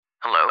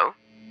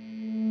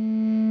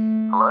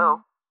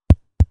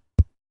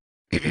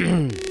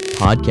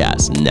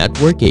Podcast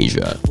Network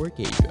Asia.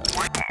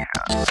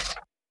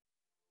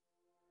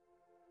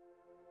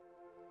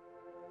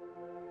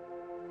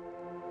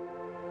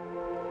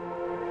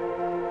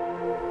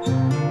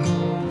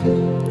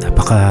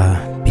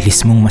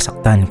 Napaka-bilis mong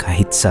masaktan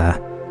kahit sa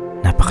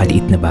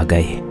napakaliit na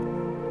bagay.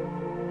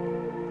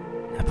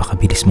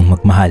 Napakabilis mong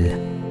magmahal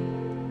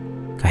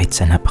kahit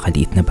sa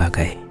napakaliit na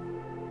bagay.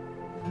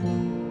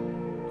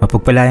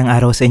 Mapagpalayang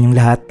araw sa inyong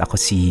lahat. Ako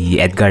si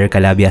Edgar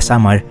Calabia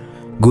Samar,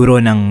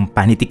 guro ng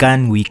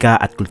panitikan, wika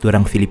at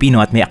kulturang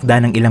Filipino at may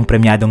akda ng ilang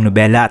premyadong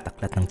nobela at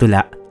aklat ng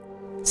tula.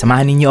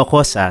 Samahan ninyo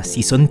ako sa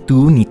Season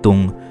 2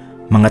 nitong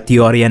Mga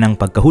Teorya ng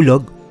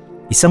Pagkahulog,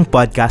 isang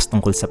podcast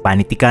tungkol sa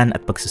panitikan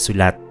at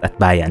pagsusulat at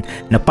bayan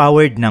na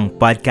powered ng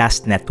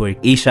Podcast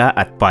Network Asia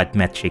at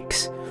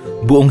Podmetrics.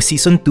 Buong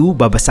Season 2,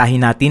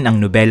 babasahin natin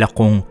ang nobela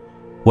kong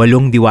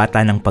 8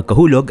 Diwata ng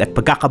Pagkahulog at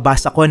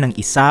pagkakabasa ko ng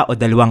 1 o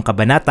 2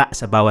 kabanata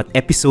sa bawat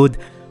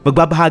episode,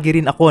 magbabahagi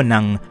rin ako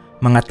ng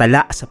mga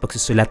tala sa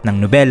pagsusulat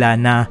ng nobela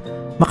na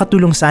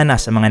makatulong sana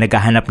sa mga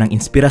naghahanap ng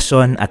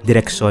inspirasyon at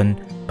direksyon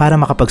para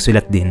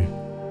makapagsulat din.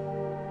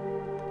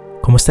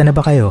 Kumusta na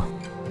ba kayo?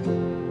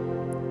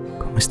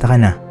 Kumusta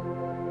ka na?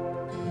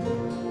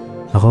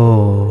 Ako,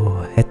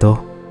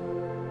 eto.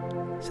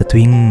 Sa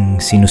tuwing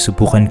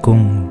sinusubukan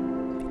kong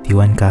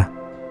itiwan ka,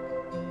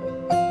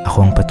 ako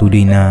ang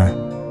patuloy na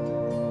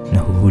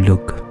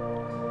nahuhulog.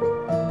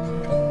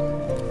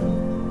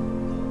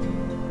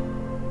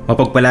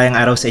 Mapagpalayang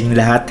araw sa inyong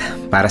lahat.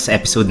 Para sa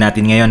episode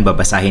natin ngayon,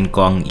 babasahin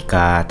ko ang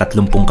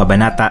ika-30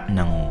 kabanata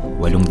ng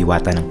 8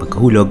 Diwata ng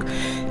Pagkahulog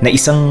na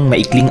isang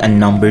maikling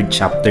unnumbered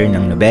chapter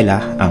ng nobela,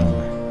 ang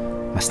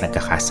Mas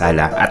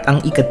Nagkakasala, at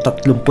ang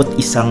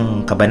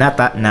ika-31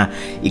 kabanata na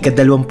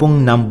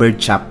ika-20 numbered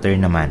chapter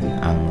naman,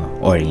 ang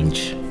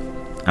Orange.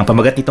 Ang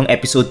pamagat nitong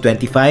episode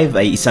 25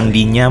 ay isang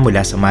linya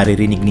mula sa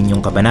maririnig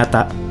ninyong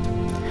kabanata.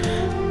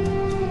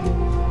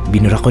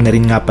 Binura ko na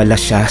rin nga pala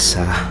siya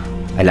sa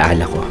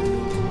alaala ko.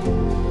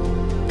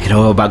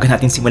 Pero bago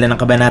natin simulan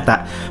ng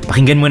kabanata,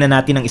 pakinggan muna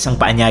natin ang isang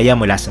paanyaya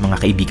mula sa mga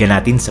kaibigan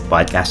natin sa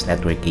Podcast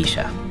Network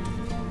Asia.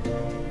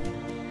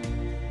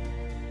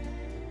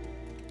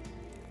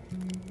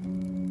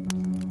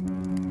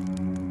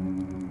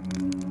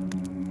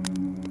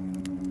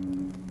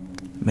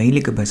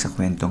 Mahilig ka ba sa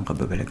kwentong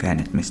kababalagan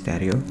at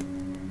misteryo?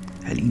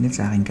 Halina't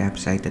sa aking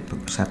campsite at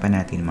pag-usapan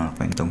natin mga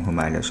kwentong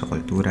humalaw sa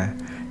kultura,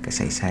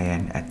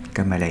 kasaysayan at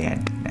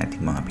kamalayan ng ating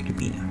mga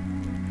Pilipino.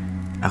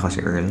 Ako si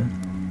Earl,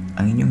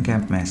 ang inyong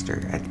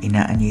campmaster, at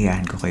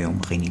inaanyayahan ko kayong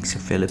makinig sa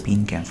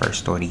Philippine Campfire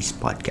Stories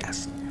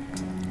Podcast.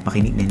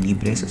 Makinig ng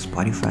libre sa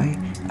Spotify,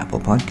 Apple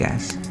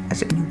Podcasts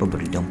at sa inyong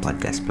paboritong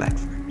podcast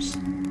platforms.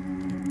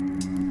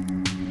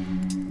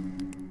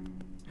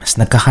 Mas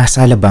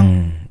nagkakasala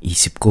bang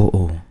isip ko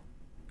o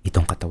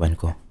itong katawan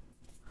ko?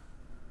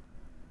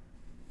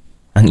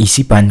 Ang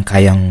isipan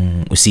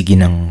kayang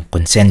usigin ng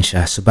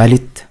konsensya,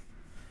 subalit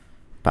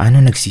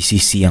paano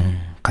nagsisisi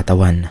ang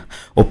katawan?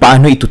 O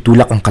paano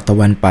itutulak ang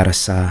katawan para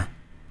sa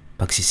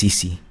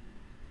pagsisisi?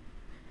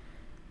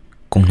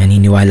 Kung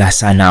naniniwala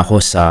sana ako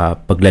sa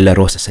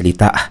paglalaro sa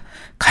salita,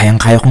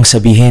 kayang-kaya kong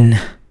sabihin,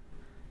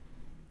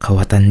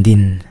 kawatan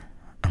din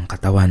ang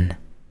katawan.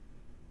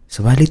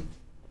 Subalit,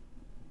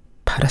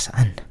 para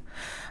saan?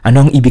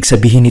 Ano ang ibig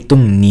sabihin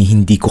nitong ni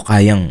hindi ko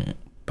kayang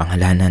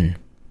pangalanan?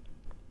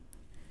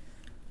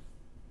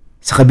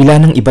 Sa kabila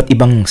ng iba't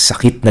ibang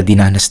sakit na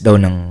dinanas daw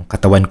ng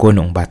katawan ko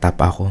noong bata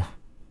pa ako,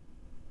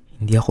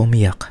 hindi ako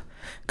umiyak.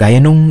 Gaya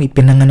nung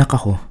ipinanganak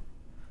ako.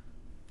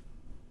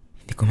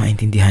 Hindi ko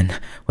maintindihan.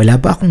 Wala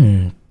ba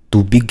akong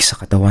tubig sa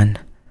katawan?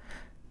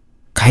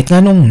 Kahit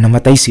nga nung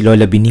namatay si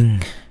Lola Bining,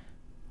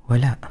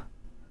 wala.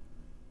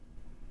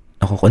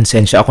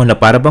 Nakokonsensya ako na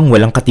para bang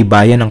walang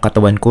katibayan ang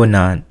katawan ko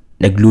na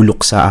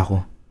nagluluksa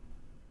ako.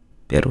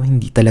 Pero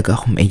hindi talaga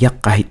ako maiyak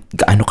kahit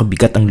gaano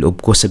kabigat ang loob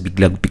ko sa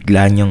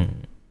biglang-bigla niyang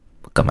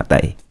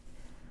pagkamatay.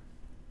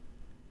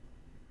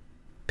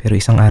 Pero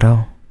isang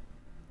araw,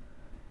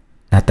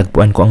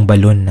 natagpuan ko ang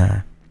balon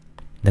na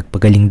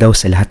nagpagaling daw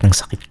sa lahat ng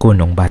sakit ko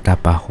noong bata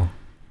pa ako.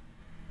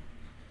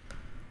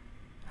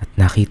 At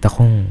nakita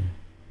kong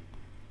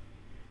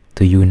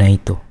tuyo na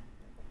ito.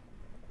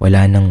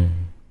 Wala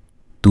nang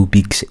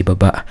tubig sa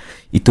ibaba.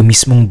 Ito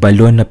mismong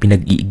balon na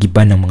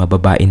pinag-iigiban ng mga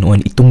babae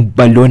noon. Itong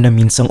balon na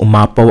minsang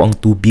umapaw ang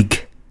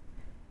tubig.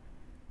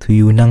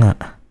 Tuyo na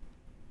nga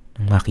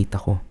nang makita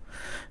ko.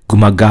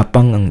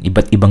 Gumagapang ang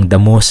iba't ibang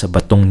damo sa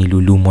batong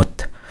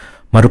nilulumot.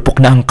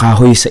 Marupok na ang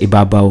kahoy sa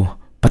ibabaw.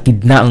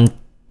 Patid na ang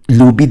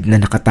lubid na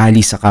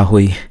nakatali sa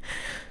kahoy.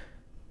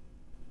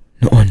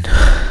 Noon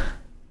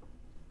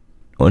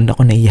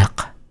ako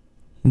naiyak.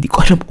 Hindi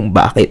ko alam kung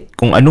bakit,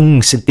 kung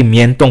anong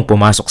sentimentong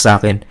pumasok sa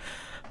akin.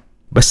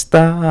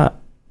 Basta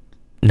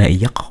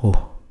naiyak ako.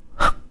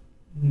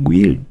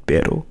 Weird,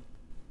 pero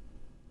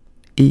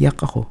iyak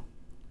ako.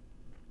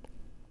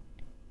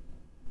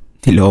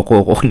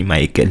 Niloko ako ni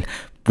Michael.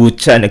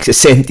 Putya,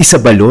 nagsisenti sa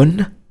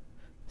balon?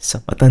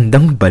 Sa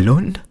matandang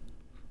balon?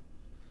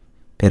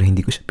 pero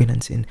hindi ko siya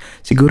pinansin.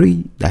 Siguro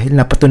dahil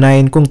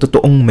napatunayan kong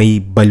totoong may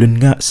balon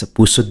nga sa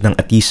pusod ng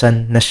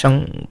atisan na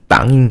siyang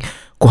tanging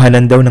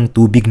kuhanan daw ng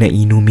tubig na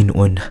inumin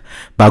noon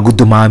bago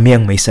dumami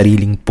ang may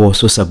sariling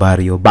poso sa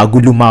baryo,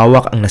 bago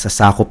lumawak ang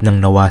nasasakop ng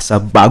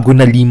Nawasa, bago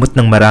nalimot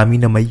ng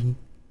marami na may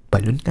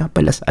balon nga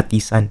pala sa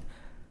atisan.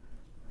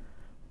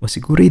 O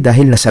siguro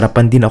dahil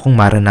nasarapan din akong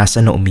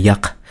maranasan na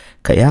umiyak,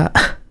 kaya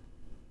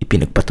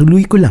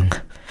ipinagpatuloy ko lang.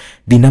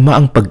 Dinama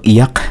ang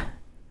pag-iyak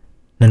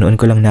na noon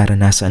ko lang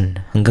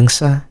naranasan hanggang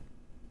sa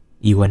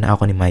iwan na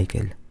ako ni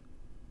Michael.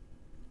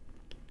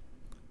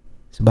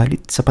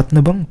 Subalit, sapat na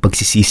bang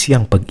pagsisisi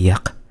ang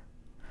pag-iyak?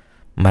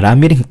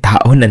 Marami ring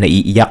tao na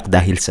naiiyak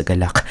dahil sa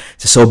galak,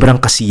 sa sobrang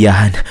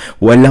kasiyahan,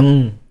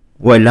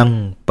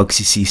 walang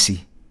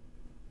pagsisisi.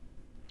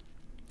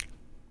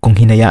 Kung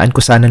hinayaan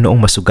ko sana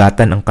noong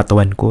masugatan ang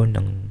katawan ko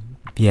ng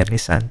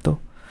Biyernes Santo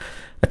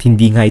at kung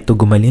hindi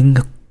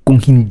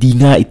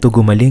nga ito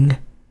gumaling,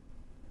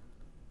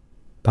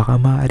 baka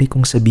maaari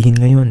kong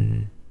sabihin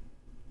ngayon,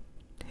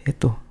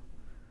 heto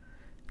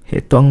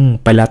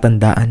ang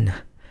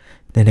palatandaan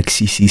na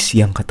nagsisisi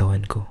ang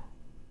katawan ko.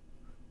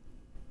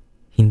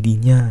 Hindi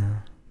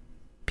niya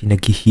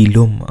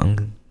pinaghihilom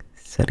ang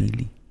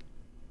sarili.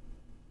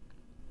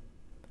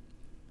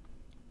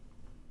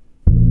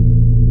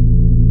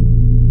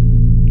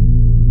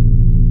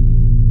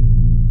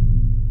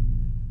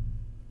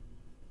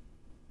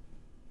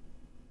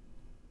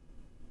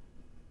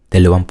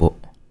 Dalawampu.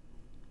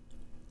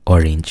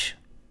 Orange.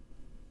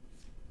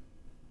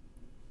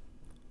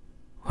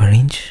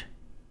 Orange?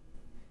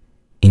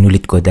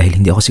 Inulit ko dahil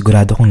hindi ako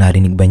sigurado kung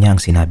narinig ba niya ang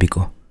sinabi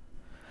ko.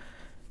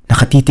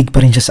 Nakatitig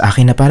pa rin siya sa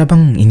akin na para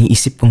bang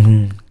iniisip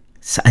kung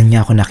saan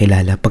niya ako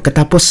nakilala.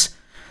 Pagkatapos,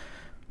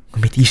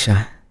 ngumiti siya.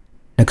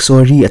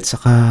 Nagsorry at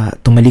saka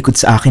tumalikod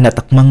sa akin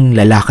at akmang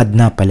lalakad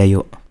na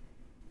palayo.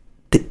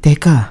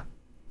 Teka,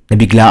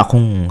 nabigla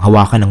akong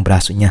hawakan ang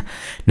braso niya.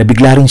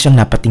 Nabigla rin siyang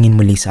napatingin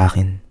muli sa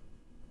akin.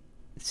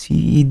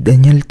 Si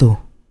Daniel to.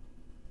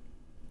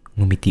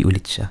 Ngumiti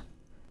ulit siya.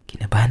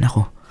 Kinabahan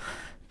ako.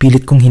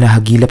 Pilit kong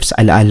hinahagilap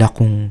sa alaala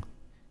kung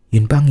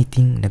yun ba ang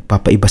ngiting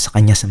nagpapaiba sa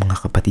kanya sa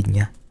mga kapatid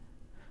niya.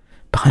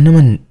 Baka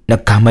naman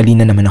nagkamali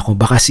na naman ako.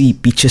 Baka si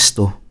Peaches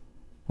to.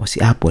 O si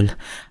Apple.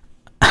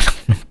 Anak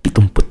ng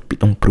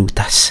 77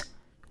 prutas.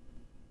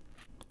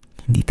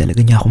 Hindi talaga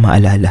niya ako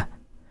maalala.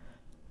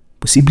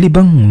 Posible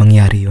bang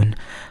mangyari yun?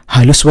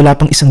 Halos wala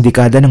pang isang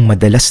dekada nang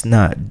madalas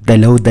na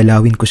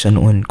dalaw-dalawin ko siya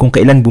noon kung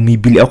kailan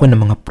bumibili ako ng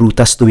mga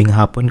prutas tuwing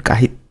hapon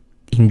kahit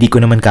hindi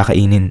ko naman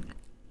kakainin.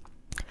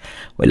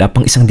 Wala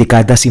pang isang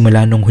dekada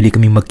simula nung huli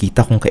kami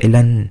magkita kung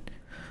kailan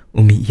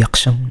umiiyak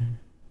siyang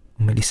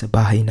umalis sa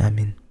bahay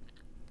namin.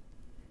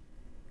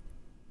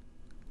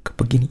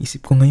 Kapag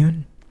iniisip ko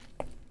ngayon,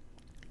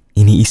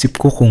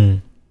 iniisip ko kung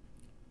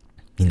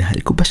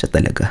minahal ko ba siya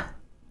talaga?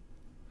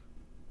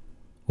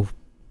 O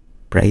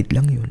pride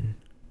lang yun?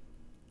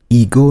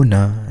 Ego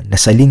na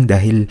nasaling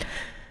dahil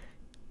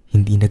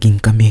hindi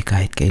naging kami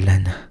kahit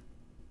kailan.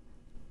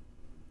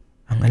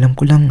 Ang alam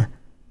ko lang,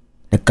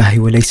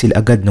 nagkahiwalay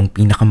sila agad nung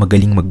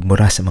pinakamagaling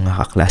magmura sa mga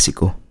kaklase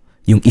ko.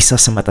 Yung isa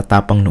sa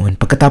matatapang noon.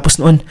 Pagkatapos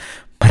noon,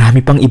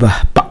 marami pang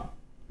iba.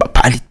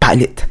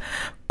 Palit-palit.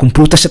 Kung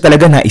prutas siya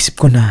talaga, naisip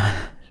ko na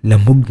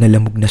lamog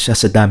na siya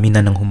sa dami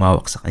na nang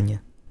humawak sa kanya.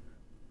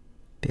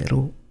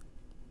 Pero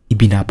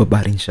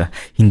ibinababa rin siya.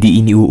 Hindi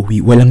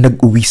iniuuwi. Walang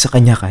nag-uwi sa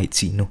kanya kahit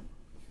sino.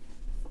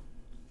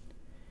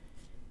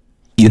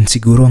 Yun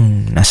siguro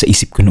ang nasa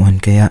isip ko noon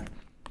kaya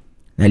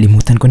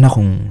nalimutan ko na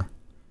kung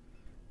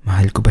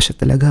mahal ko ba siya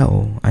talaga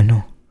o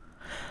ano.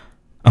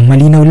 Ang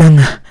malinaw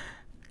lang,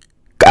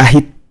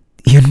 kahit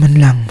yun man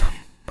lang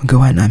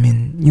magawa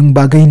namin, yung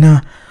bagay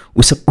na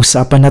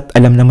usap-usapan at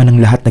alam naman ng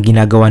lahat na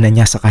ginagawa na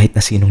niya sa kahit na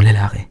sinong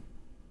lalaki.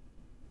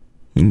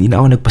 Hindi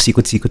na ako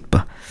nagpasikot-sikot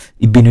pa.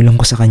 Ibinulong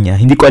ko sa kanya.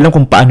 Hindi ko alam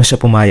kung paano siya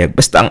pumayag.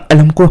 Basta ang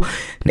alam ko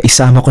na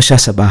isama ko siya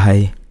sa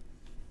bahay.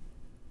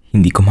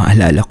 Hindi ko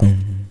maalala kung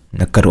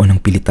nagkaroon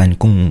ng pilitan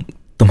kung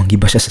tumanggi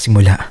ba siya sa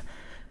simula.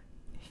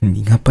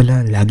 Hindi nga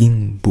pala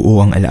laging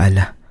buo ang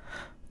alaala.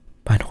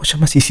 Paano ko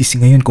siya masisisi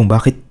ngayon kung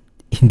bakit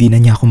hindi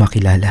na niya ako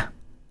makilala?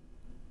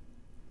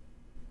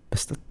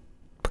 Basta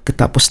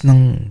pagkatapos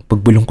ng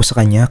pagbulong ko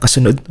sa kanya,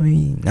 kasunod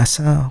ay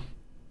nasa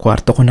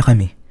kwarto ko na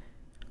kami.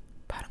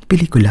 Parang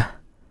pelikula.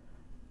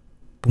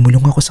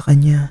 Bumulong ako sa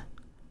kanya.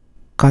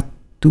 Cut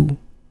to.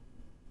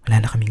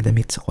 Wala na kaming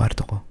damit sa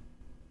kwarto ko.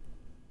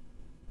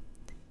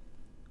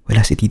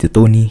 Wala si Tito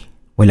Tony,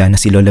 wala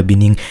na si Lola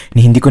Bining,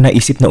 ni hindi ko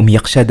naisip na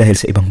umiyak siya dahil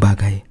sa ibang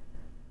bagay.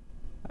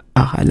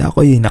 Akala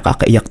ko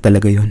nakakaiyak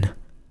talaga yun.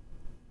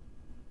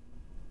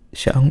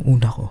 Siya ang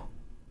una ko.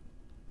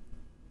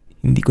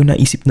 Hindi ko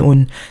naisip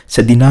noon sa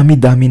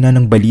dinami-dami na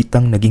ng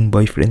balitang naging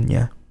boyfriend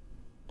niya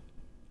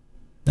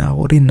na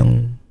ako rin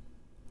ang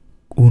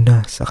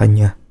una sa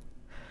kanya.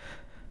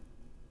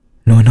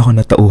 Noon ako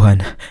natauhan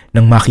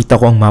nang makita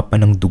ko ang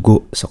mapa ng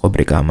dugo sa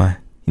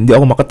Cobrecama. Hindi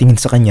ako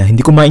makatingin sa kanya.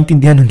 Hindi ko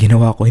maintindihan ang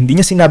ginawa ko. Hindi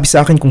niya sinabi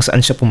sa akin kung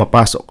saan siya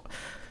pumapasok.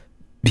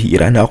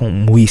 Bihira na akong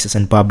umuwi sa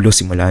San Pablo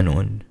simula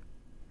noon.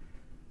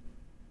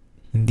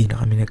 Hindi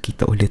na kami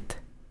nagkita ulit.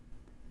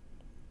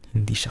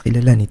 Hindi siya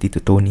kilala ni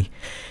Tito Tony.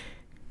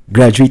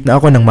 Graduate na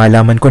ako nang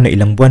malaman ko na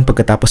ilang buwan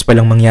pagkatapos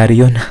palang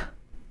mangyari yon.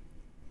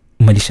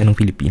 Umalis siya ng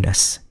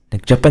Pilipinas.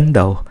 Nag-Japan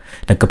daw.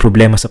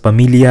 Nagkaproblema sa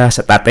pamilya,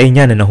 sa tatay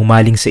niya na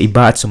nahumaling sa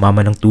iba at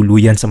sumama ng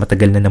tuluyan sa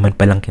matagal na naman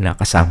palang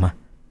kinakasama.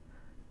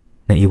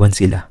 Naiwan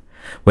sila.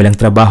 Walang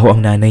trabaho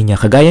ang nanay niya.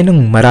 Kagaya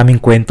ng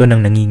maraming kwento ng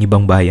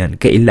nangingibang bayan,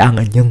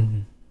 kailangan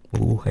niyang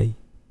mabuhay.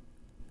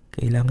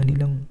 Kailangan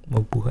nilang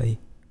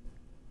mabuhay.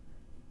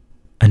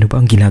 Ano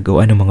ba ang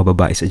ginagawa ng mga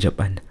babae sa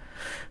Japan?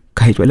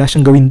 Kahit wala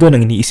siyang gawin doon,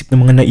 ang iniisip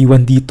ng mga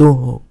naiwan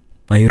dito,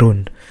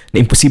 mayroon, na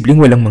imposibleng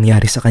walang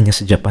mangyari sa kanya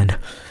sa Japan.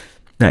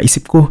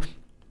 Naisip ko,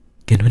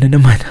 gano'n na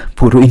naman,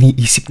 puro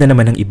iniisip na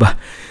naman ng iba.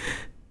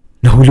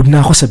 Nahulog na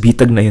ako sa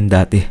bitag na yun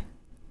dati.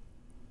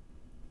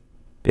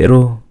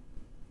 Pero,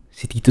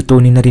 si Tito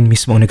Tony na rin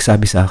mismo ang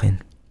nagsabi sa akin.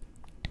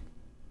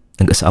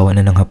 Nag-asawa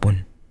na ng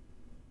Hapon.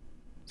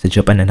 Sa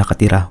Japan na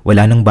nakatira,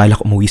 wala nang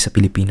balak umuwi sa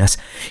Pilipinas.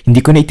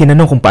 Hindi ko na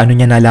itinanong kung paano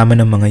niya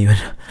nalaman ng mga yun.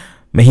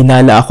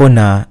 Mahinala ako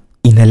na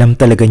inalam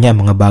talaga niya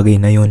ang mga bagay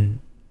na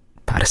yun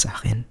para sa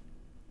akin.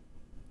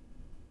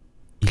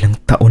 Ilang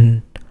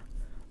taon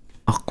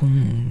akong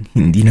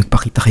hindi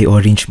nagpakita kay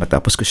Orange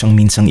matapos ko siyang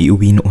minsang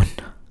iuwi noon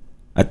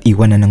at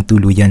iwan na ng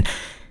tuluyan.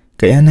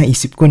 Kaya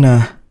naisip ko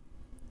na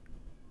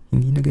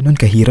hindi na ganoon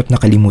kahirap na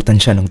kalimutan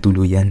siya ng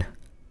tuluyan.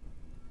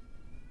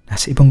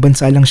 Nasa ibang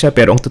bansa lang siya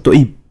pero ang totoo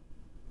ay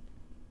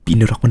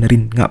pinura ko na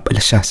rin nga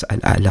pala siya sa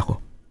alaala ko.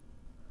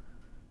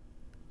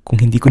 Kung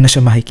hindi ko na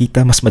siya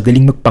makikita, mas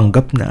madaling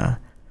magpanggap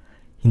na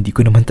hindi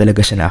ko naman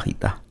talaga siya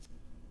nakita.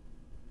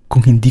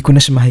 Kung hindi ko na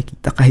siya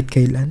makikita kahit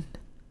kailan,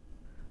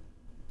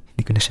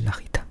 hindi ko na siya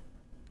nakita.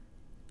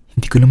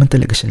 Hindi ko naman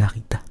talaga siya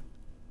nakita.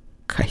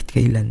 Kahit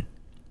kailan.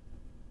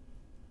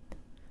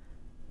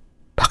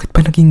 Bakit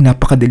pa naging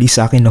napakadali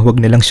sa akin na huwag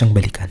na lang siyang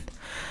balikan?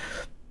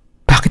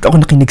 Bakit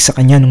ako nakinig sa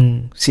kanya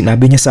nung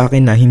sinabi niya sa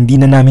akin na hindi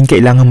na namin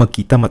kailangang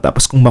magkita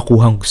matapos kong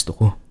makuha ang gusto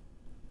ko?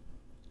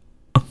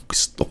 Ang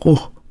gusto ko.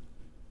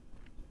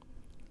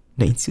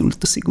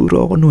 Nainsulto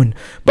siguro ako noon.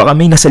 Baka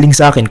may nasaling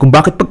sa akin kung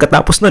bakit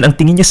pagkatapos noon ang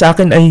tingin niya sa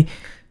akin ay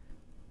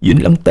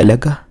yun lang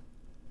talaga.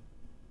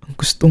 Ang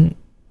gustong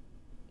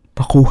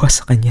makuha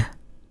sa kanya.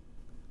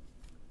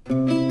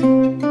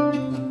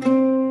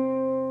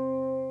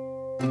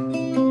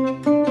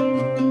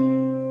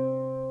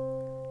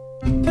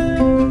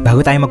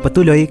 Bago tayo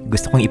magpatuloy,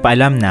 gusto kong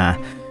ipaalam na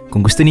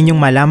kung gusto ninyong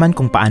malaman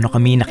kung paano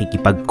kami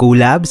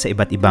nakikipag-collab sa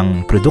iba't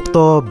ibang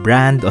produkto,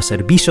 brand o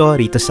serbisyo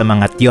rito sa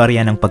mga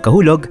teorya ng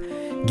pagkahulog,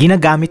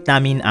 ginagamit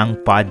namin ang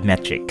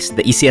Podmetrics,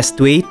 the easiest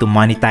way to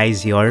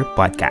monetize your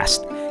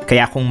podcast.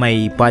 Kaya kung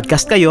may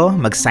podcast kayo,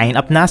 mag-sign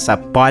up na sa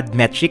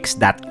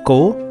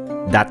podmetrics.co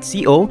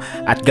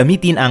at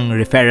gamitin ang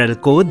referral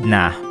code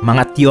na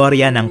mga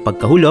teorya ng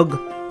pagkahulog,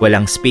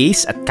 walang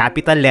space at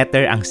capital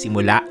letter ang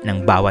simula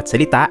ng bawat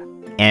salita,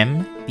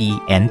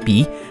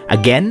 MTNP.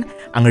 Again,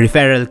 ang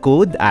referral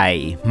code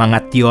ay mga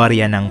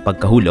teorya ng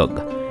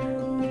pagkahulog.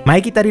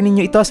 Makikita rin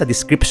ninyo ito sa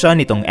description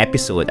nitong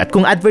episode. At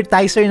kung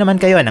advertiser naman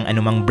kayo ng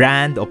anumang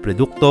brand o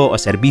produkto o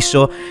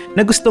serbisyo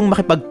na gustong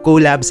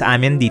makipag-collab sa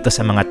amin dito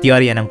sa mga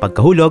teorya ng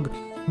pagkahulog,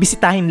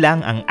 bisitahin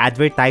lang ang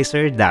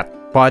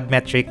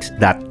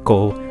advertiser.podmetrics.co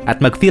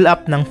at mag-fill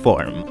up ng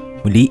form.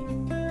 Muli,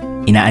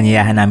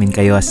 inaanyayahan namin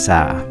kayo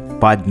sa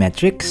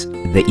Podmetrics,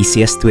 the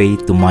easiest way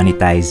to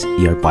monetize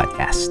your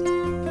podcast.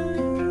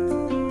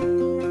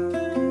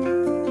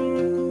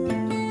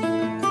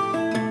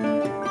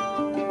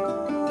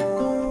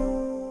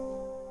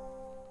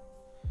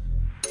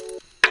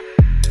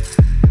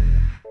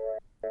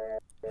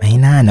 May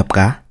hinahanap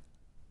ka?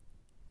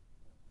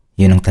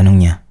 Yun ang tanong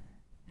niya,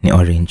 ni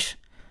Orange.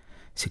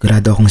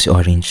 Sigurado akong si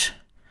Orange.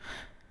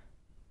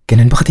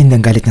 Ganun ba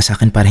katindang galit na sa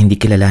akin para hindi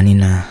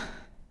kilalanin na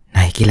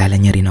nakikilala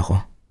niya rin ako?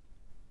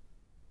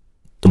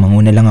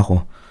 Tumango na lang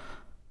ako.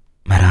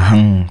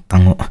 Marahang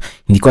tango.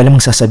 Hindi ko alam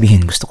ang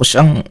sasabihin. Gusto ko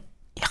siyang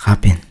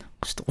yakapin.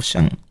 Gusto ko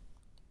siyang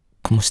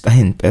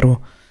kumustahin.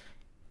 Pero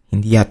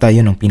hindi yata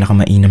yun ang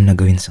pinakamainam na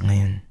gawin sa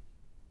ngayon.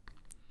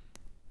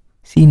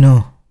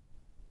 Sino?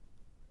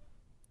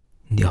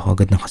 Hindi ako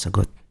agad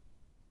nakasagot.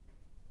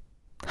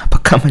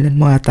 Napagkamalan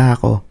mo ata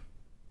ako.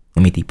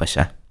 Umiti pa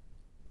siya.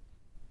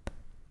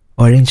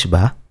 Orange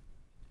ba?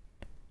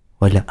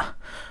 Wala.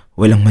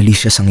 Walang mali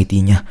siya sa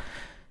ngiti niya.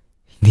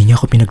 Hindi niya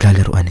ako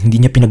pinaglalaruan.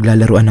 Hindi niya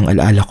pinaglalaruan ang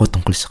alaala ko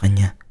tungkol sa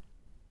kanya.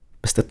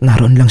 Basta't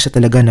naroon lang siya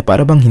talaga na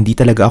para bang hindi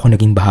talaga ako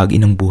naging bahagi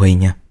ng buhay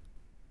niya.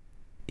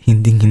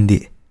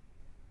 Hinding-hindi.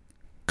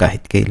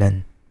 Kahit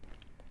kailan.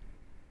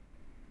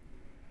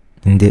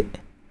 Hindi.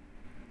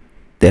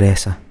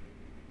 Teresa?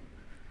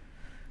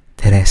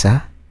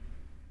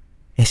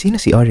 Sino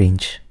si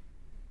Orange?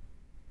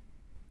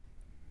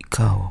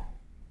 Ikaw.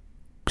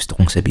 Gusto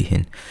kong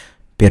sabihin.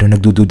 Pero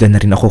nagdududa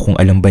na rin ako kung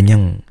alam ba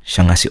niyang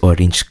siya nga si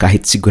Orange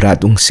kahit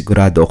sigurado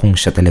akong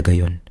siya talaga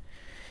yon.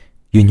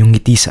 Yun yung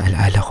ngiti sa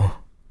alaala ko.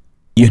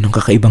 Yun ang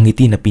kakaibang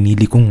ngiti na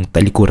pinili kong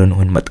talikuran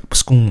noon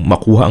matapos kong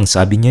makuha ang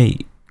sabi niya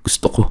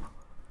gusto ko.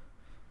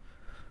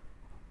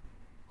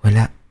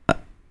 Wala.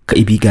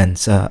 Kaibigan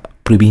sa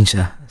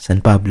probinsya,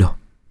 San Pablo.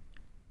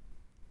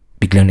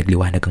 Biglang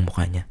nagliwanag ang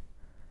mukha niya.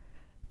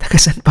 Taga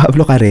San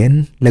Pablo ka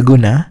rin?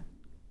 Laguna?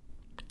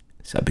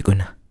 Sabi ko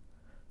na.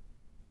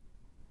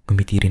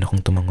 Ngumiti rin akong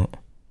tumango.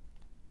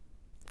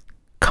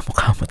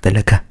 Kamukha mo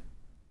talaga.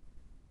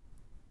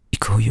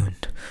 Ikaw yun.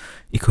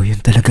 Ikaw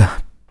yun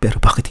talaga.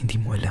 Pero bakit hindi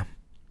mo alam?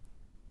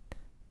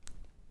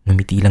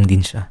 Ngumiti lang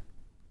din siya.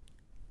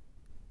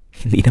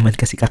 Hindi naman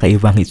kasi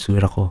kakaiba ang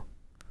itsura ko.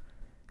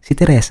 Si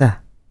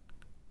Teresa.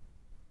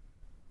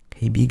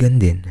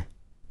 Kaibigan din.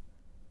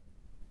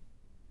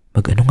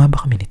 Mag-ano nga ba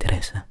kami ni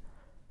Teresa?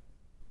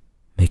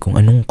 May kung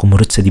anong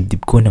kumurot sa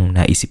dibdib ko nang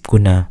naisip ko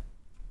na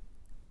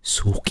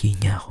suki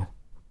niya ako.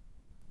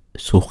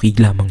 Suki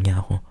lamang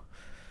niya ako.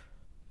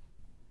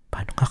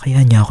 Paano nga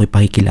kaya niya ako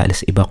ipakikilala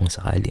sa iba kung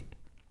sakali?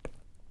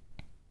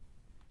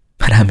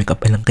 Marami ka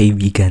palang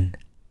kaibigan.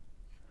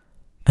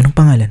 Anong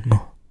pangalan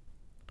mo?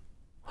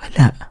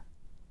 Wala.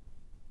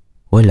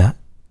 Wala?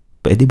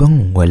 Pwede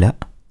bang wala?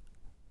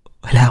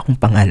 Wala akong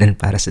pangalan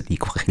para sa di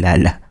ko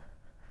kilala.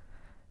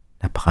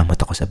 Napakamot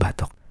ako sa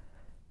batok.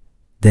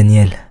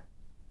 Daniel.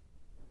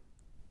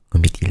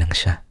 Ngumiti lang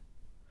siya.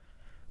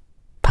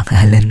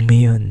 Pangalan mo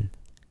yun.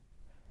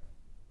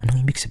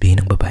 Anong ibig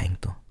sabihin ng babaeng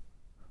to?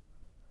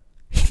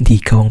 Hindi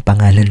ikaw ang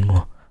pangalan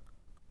mo.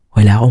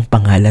 Wala akong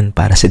pangalan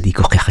para sa di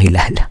ko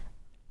kakilala.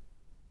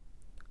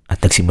 At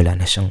nagsimula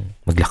na siyang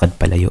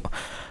maglakad palayo.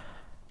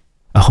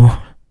 Ako,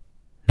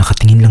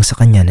 nakatingin lang sa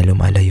kanya na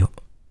lumalayo.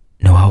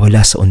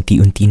 Nawawala sa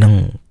unti-unti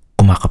ng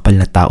kumakapal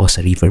na tao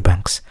sa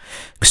riverbanks.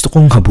 Gusto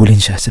kong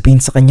habulin siya, sabihin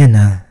sa kanya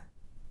na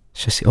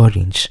siya si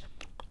Orange.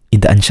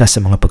 Idaan siya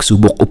sa mga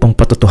pagsubok upang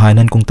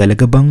patotohanan kung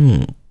talaga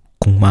bang,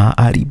 kung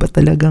maaari ba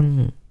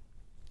talagang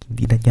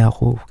hindi na niya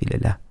ako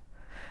kilala.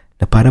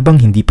 Na para bang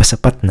hindi pa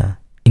sapat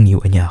na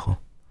iniwan niya ako.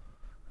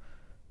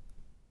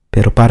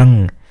 Pero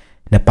parang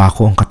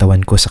napako ang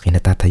katawan ko sa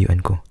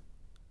kinatatayuan ko.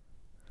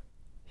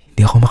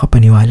 Hindi ako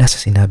makapaniwala sa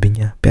sinabi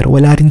niya, pero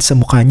wala rin sa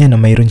mukha niya na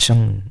mayroon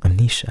siyang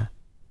amnesia.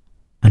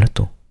 Ano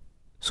to?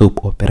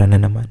 Soap opera na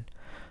naman.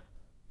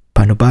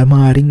 Paano ba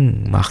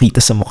maaaring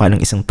makita sa mukha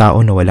ng isang tao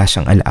na wala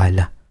siyang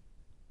alaala?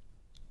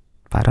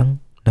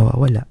 Parang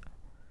nawawala.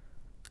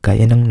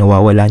 Kaya nang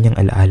nawawala niyang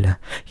alaala.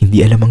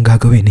 Hindi alam ang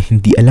gagawin,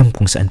 hindi alam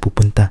kung saan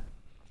pupunta.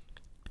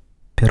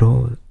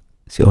 Pero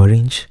si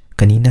Orange,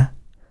 kanina,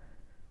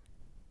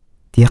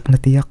 tiyak na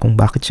tiyak kung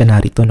bakit siya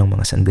narito ng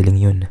mga sandaling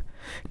yun.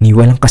 Ni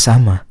walang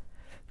kasama.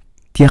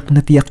 Tiyak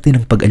na tiyak din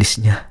ang pag-alis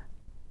niya.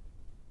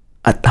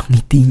 At ang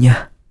ngiti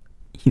niya.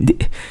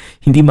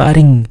 Hindi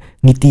maaring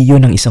ngiti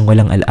yun ng isang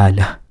walang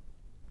alaala.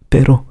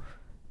 Pero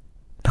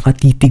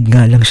nakatitig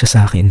nga lang siya sa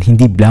akin.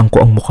 Hindi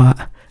blanco ang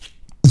mukha.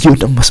 Yun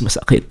ang mas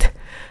masakit.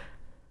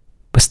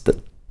 Basta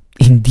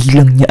hindi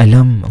lang niya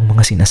alam ang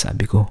mga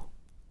sinasabi ko.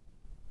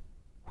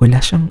 Wala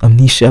siyang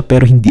amnesia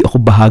pero hindi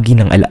ako bahagi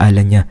ng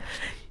alaala niya.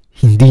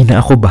 Hindi na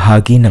ako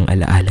bahagi ng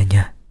alaala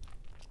niya.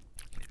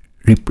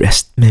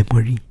 Repressed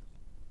memory.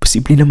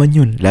 Posible naman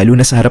yun, lalo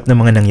na sa harap ng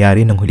mga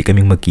nangyari nang huli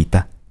kaming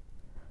magkita.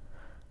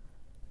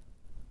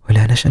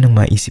 Wala na siya nang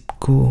maisip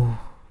ko.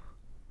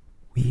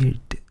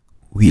 Weird.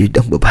 Weird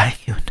ang babaeng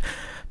yun.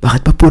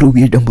 Bakit pa puro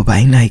weird ang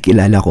babaeng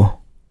nakikilala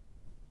ko?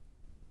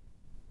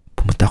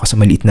 Pumunta ako sa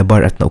maliit na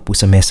bar at naupo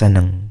sa mesa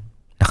nang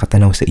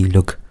nakatanaw sa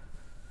ilog.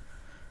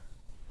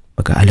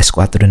 Mag-aalas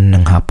 4 na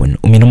ng hapon.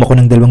 Uminom ako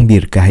ng 2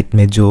 beer kahit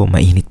medyo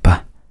mainit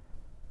pa.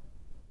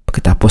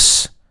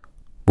 Pagkatapos,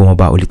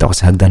 bumaba ulit ako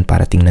sa hagdan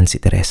para tingnan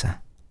si Teresa.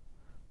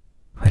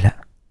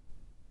 Wala.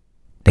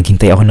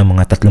 Naghintay ako ng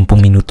mga 30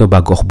 minuto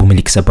bago ako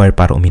bumalik sa bar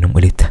para uminom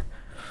ulit.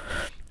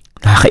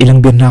 Nakakailang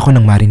beer na ako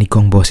nang marinig ko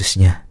ang boses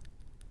niya.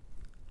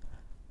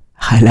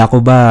 Akala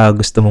ko ba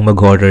gusto mong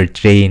mag-horror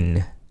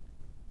train?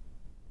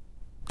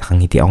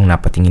 Nakangiti akong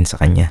napatingin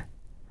sa kanya.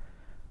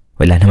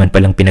 Wala naman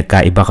palang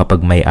pinagkaiba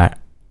kapag may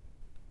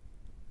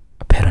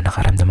pero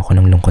nakaramdam ako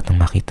ng lungkot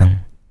nang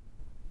makitang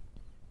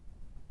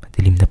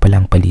madilim na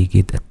pala ang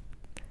paligid at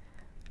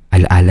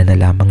alaala na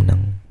lamang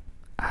ng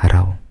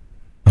araw.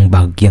 Ang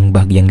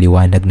bagyang-bagyang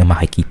liwanag na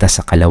makikita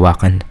sa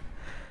kalawakan.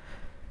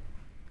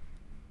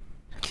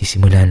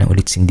 Nagsisimula na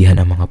ulit sindihan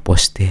ang mga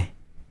poste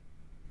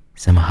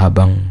sa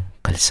mahabang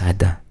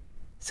kalsada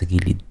sa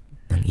gilid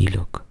ng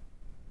ilog.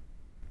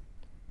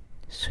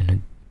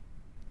 Sunod.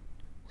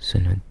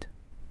 Sunod.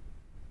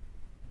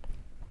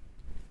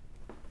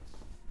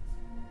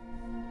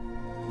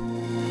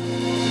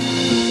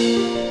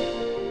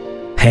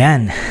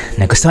 Ayan,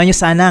 nagustuhan nyo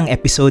sana ang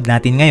episode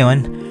natin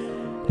ngayon.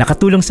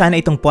 Nakatulong sana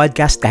itong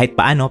podcast kahit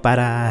paano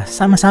para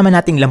sama-sama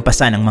nating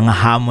lampasan ang mga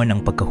hamon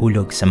ng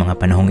pagkahulog sa mga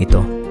panahong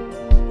ito.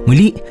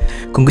 Muli,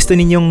 kung gusto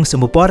ninyong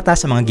sumuporta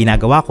sa mga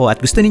ginagawa ko at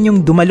gusto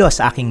ninyong dumalo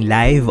sa aking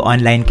live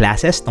online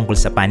classes tungkol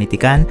sa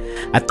panitikan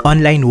at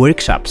online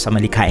workshop sa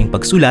malikhaing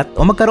pagsulat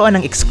o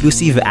magkaroon ng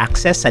exclusive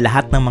access sa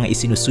lahat ng mga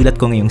isinusulat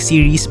ko ngayong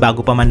series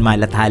bago pa man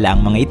malathala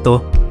ang mga ito,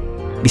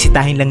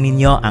 bisitahin lang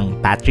ninyo ang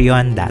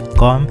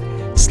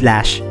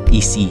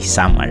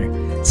patreon.com/ECSummer.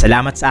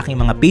 Salamat sa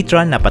aking mga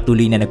patron na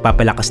patuloy na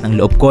nagpapalakas ng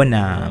loob ko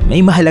na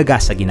may mahalaga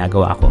sa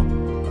ginagawa ko.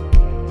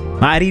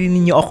 Maaari rin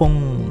ninyo akong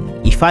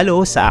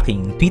i-follow sa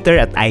aking Twitter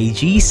at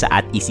IG sa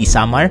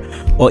 @ECSamar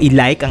o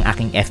i-like ang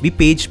aking FB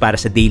page para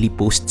sa daily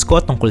posts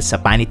ko tungkol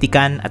sa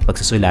panitikan at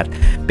pagsusulat.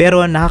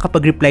 Pero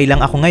nakakapag-reply lang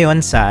ako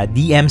ngayon sa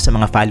DM sa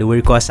mga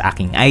follower ko sa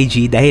aking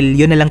IG dahil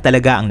yun na lang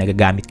talaga ang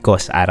nagagamit ko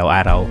sa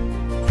araw-araw.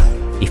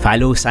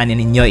 I-follow sana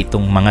ninyo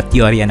itong mga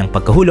teorya ng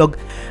pagkahulog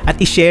at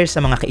i-share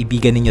sa mga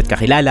kaibigan ninyo at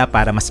kakilala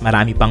para mas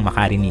marami pang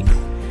makarinig.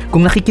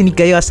 Kung nakikinig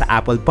kayo sa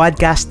Apple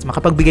Podcast,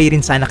 makapagbigay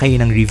rin sana kayo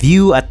ng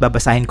review at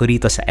babasahin ko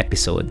rito sa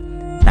episode.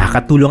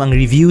 Nakakatulong ang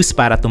reviews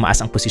para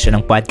tumaas ang posisyon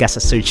ng podcast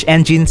sa search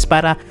engines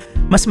para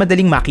mas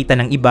madaling makita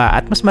ng iba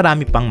at mas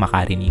marami pang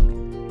makarinig.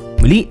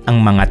 Muli,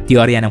 ang mga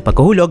teorya ng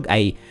pagkahulog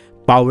ay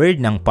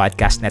powered ng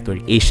Podcast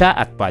Network Asia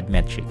at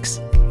Podmetrics.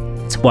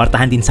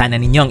 Suportahan din sana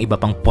ninyo ang iba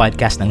pang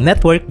podcast ng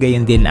network,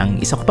 gayon din ang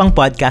isa ko pang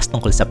podcast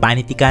tungkol sa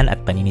panitikan at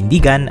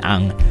paninindigan,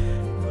 ang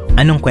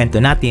Anong Kwento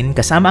Natin,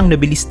 kasama ang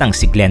novelistang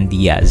si Glenn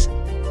Diaz.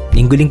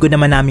 Linggo-linggo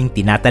naman naming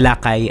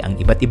tinatalakay ang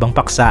iba't ibang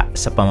paksa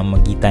sa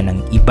pamamagitan ng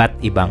iba't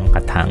ibang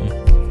kathang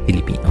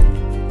Pilipino.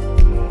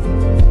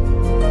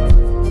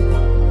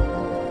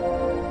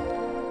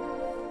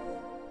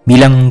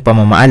 Bilang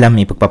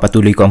pamamaalam,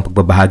 ipagpapatuloy ko ang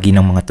pagbabahagi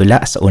ng mga tula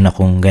sa una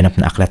kong ganap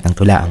na aklat ng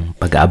tula, ang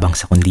Pag-aabang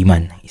sa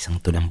Kundiman, isang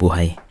tulang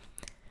buhay.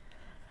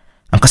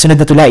 Ang kasunod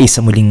na tula ay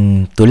sa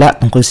muling tula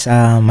tungkol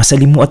sa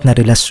masalimuot na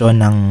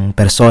relasyon ng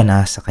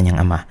persona sa kanyang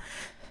ama,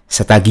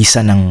 sa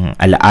tagisan ng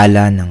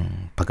alaala ng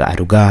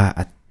pag-aaruga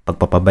at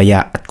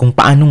pagpapabaya at kung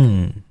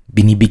paanong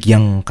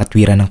binibigyang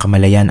katwiran ng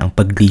kamalayan ang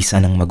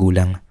paglisa ng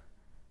magulang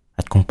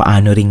at kung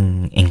paano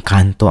ring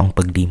engkanto ang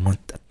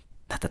paglimot at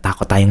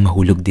natatakot tayong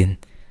mahulog din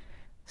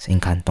sa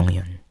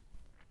engkantong yun.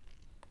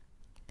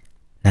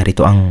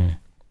 Narito ang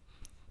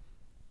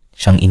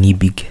siyang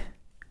inibig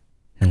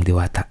ng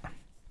diwata.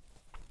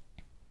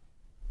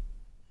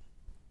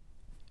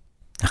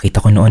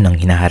 Nakita ko noon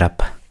ang hinaharap.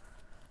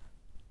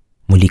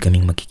 Muli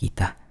kaming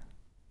magkikita.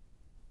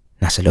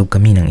 Nasa loob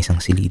kami ng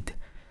isang silid.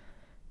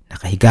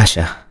 Nakahiga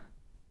siya.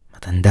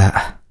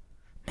 Matanda.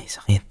 May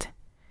sakit.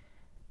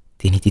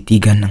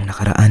 Tinititigan ng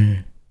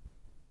nakaraan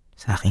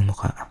sa aking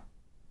muka.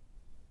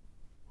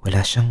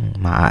 Wala siyang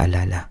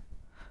maaalala.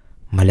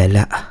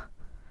 Malala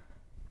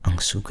ang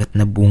sugat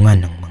na bunga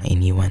ng mga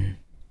iniwan.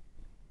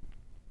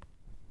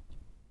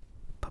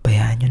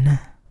 Pabayaan niyo na.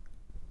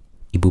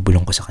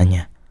 Ibubulong ko sa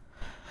kanya.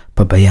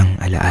 Pabayang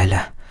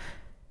alaala.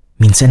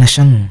 Minsan na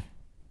siyang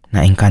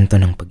naengkanto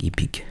ng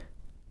pag-ibig.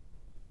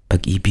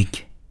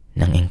 Pag-ibig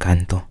ng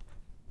engkanto.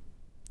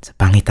 Sa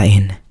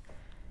pangitain,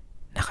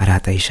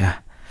 nakaratay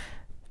siya.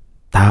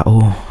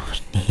 Tao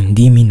ni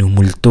hindi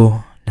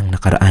minumulto ng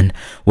nakaraan,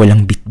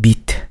 walang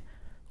bitbit,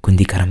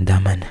 kundi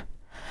karamdaman.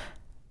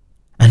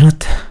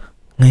 Ano't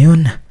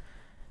ngayon,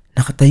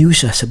 nakatayo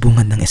siya sa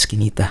bungad ng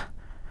eskinita.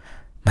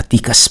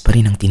 Matikas pa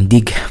rin ang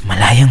tindig,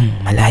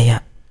 malayang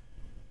malaya.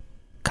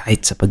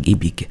 Kahit sa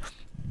pag-ibig,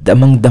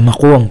 damang-dama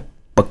ko ang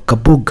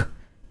pagkabog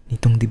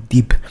nitong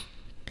dibdib.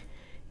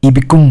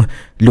 Ibig kong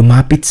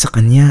lumapit sa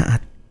kanya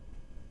at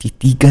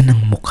titigan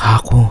ang mukha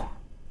ko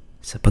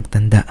sa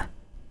pagtanda.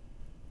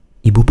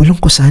 Ibubulong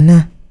ko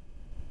sana.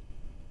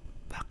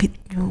 Bakit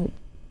niyo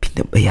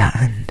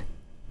pinabayaan?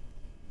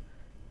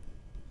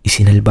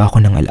 Isinalba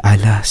ko ng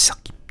alaala sa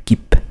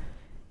kip-kip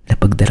na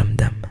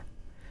pagdaramdam.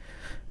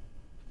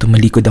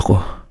 Tumalikod ako.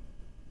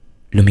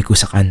 Lumiko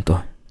sa kanto.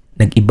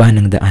 Nag-iba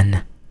ng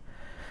daan.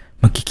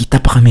 Magkikita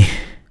pa kami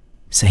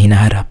sa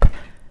hinaharap,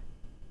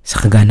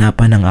 sa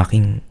kaganapan ng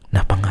aking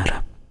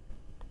napangarap.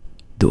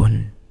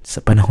 Doon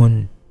sa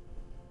panahon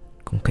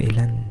kung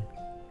kailan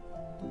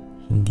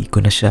hindi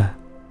ko na siya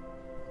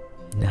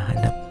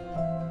hinahanap.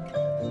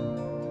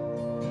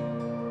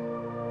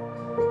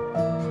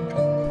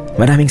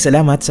 Maraming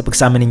salamat sa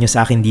pagsama ninyo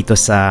sa akin dito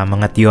sa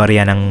mga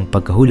teorya ng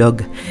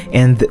pagkahulog,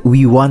 and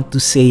we want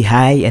to say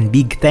hi and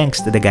big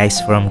thanks to the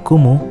guys from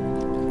Kumu.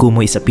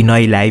 Kumu is a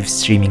Pinoy live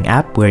streaming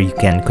app where you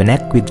can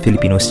connect with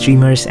Filipino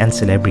streamers and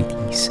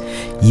celebrities.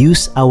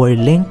 Use our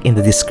link in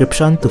the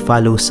description to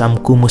follow some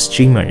Kumu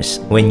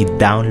streamers. When you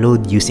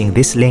download using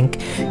this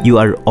link, you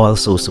are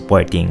also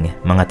supporting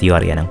mga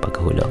teorya ng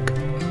pagkahulog.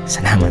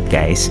 Salamat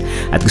guys.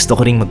 At gusto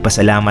ko ring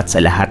magpasalamat sa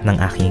lahat ng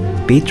aking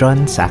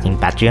patron sa aking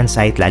Patreon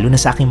site, lalo na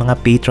sa aking mga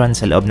patron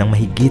sa loob ng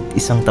mahigit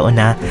 1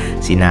 taon na,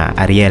 sina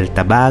Ariel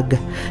Tabag,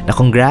 na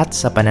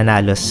congrats sa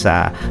pananalo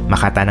sa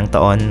Makata ng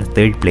Taon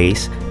 3rd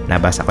place.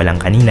 Nabasa ko lang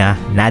kanina,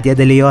 Nadia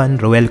De Leon,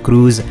 Roel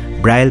Cruz,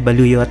 Brian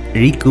Baluyot,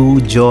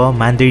 Riku, Joe,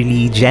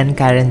 Manderly, Jen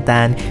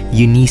Carentan,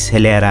 Eunice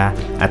Helera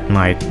at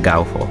Mark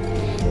Gaufo.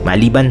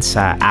 Maliban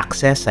sa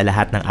access sa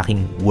lahat ng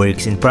aking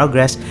works in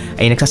progress,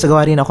 ay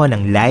nagsasagawa rin ako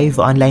ng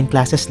live online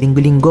classes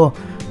linggo-linggo.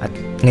 At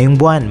ngayong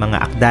buwan, mga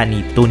akda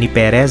ni Tony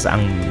Perez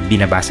ang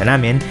binabasa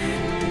namin.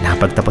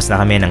 Nakapagtapos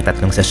na kami ng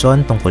 3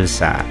 sesyon tungkol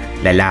sa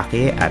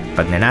lalaki at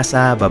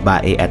pagnanasa,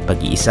 babae at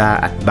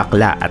pag-iisa, at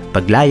bakla at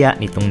paglaya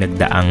nitong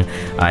nagdaang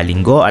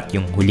linggo, at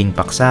yung huling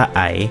paksa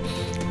ay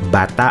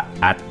bata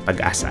at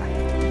pag-asa.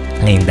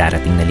 ngayong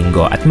darating na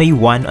linggo. At may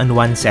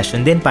one-on-one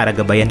session din para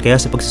gabayan kayo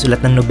sa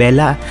pagsusulat ng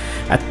nobela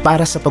at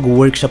para sa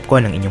pag-workshop ko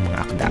ng inyong mga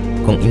akda.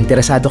 Kung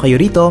interesado kayo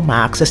rito,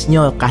 ma-access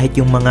nyo kahit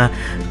yung mga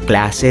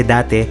klase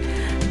dati.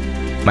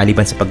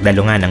 Maliban sa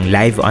pagdalo nga ng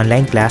live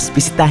online class,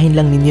 bisitahin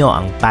lang ninyo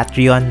ang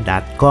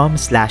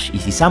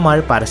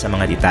patreon.com/easysamar para sa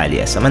mga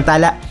detalye.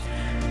 Samantala,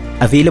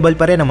 available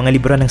pa rin ang mga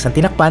libro ng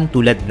Santinakpan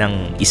tulad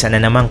ng Isa na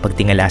namang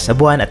Pagtingala sa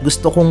Buwan, at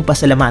gusto kong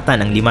pasalamatan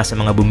ang 5 sa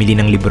mga bumili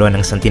ng libro ng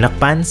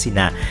Santinakpan,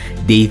 sina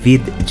David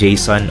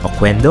Jason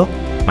Oquendo,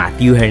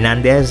 Matthew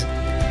Hernandez,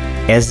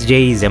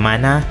 SJ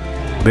Zemana,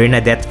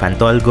 Bernadette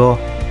Fantolgo,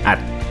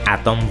 at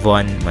Atom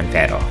Von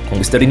Montero.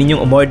 Kung gusto rin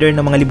ninyong umorder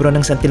ng mga libro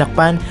ng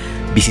Santinakpan,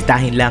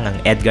 bisitahin lang ang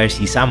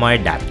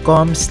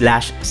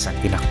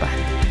edgarcsamar.com/santinakpan.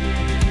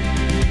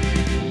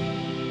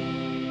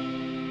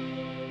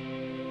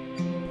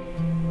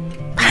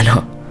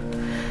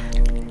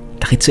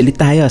 Takit ulit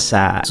tayo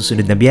sa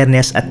susunod na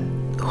Biyernes, at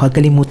huwag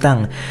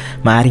kalimutang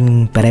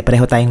maaring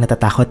pare-pareho tayong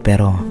natatakot,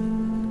 pero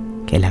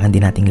kailangan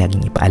din nating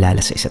laging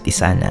ipaalala sa isa't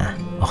isa na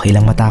okay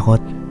lang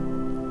matakot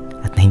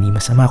at na hindi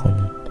masama kung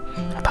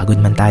napagod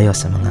man tayo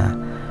sa mga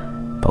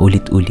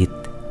paulit-ulit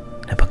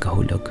na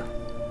pagkahulog.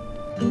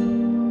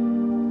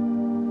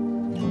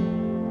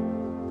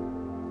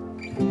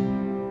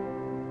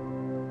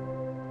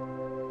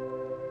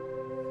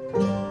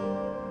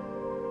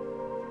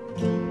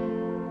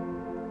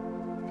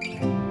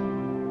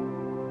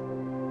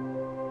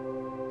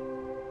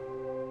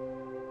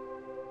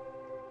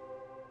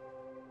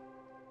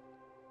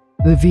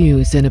 The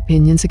views and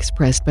opinions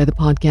expressed by the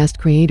podcast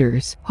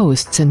creators,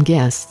 hosts, and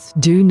guests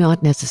do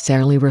not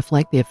necessarily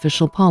reflect the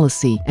official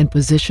policy and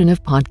position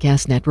of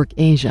Podcast Network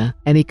Asia.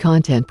 Any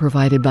content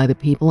provided by the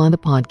people on the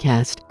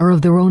podcast are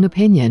of their own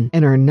opinion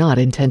and are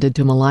not intended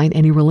to malign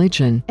any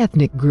religion,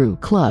 ethnic group,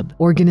 club,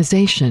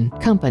 organization,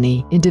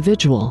 company,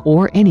 individual,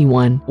 or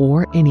anyone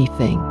or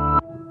anything.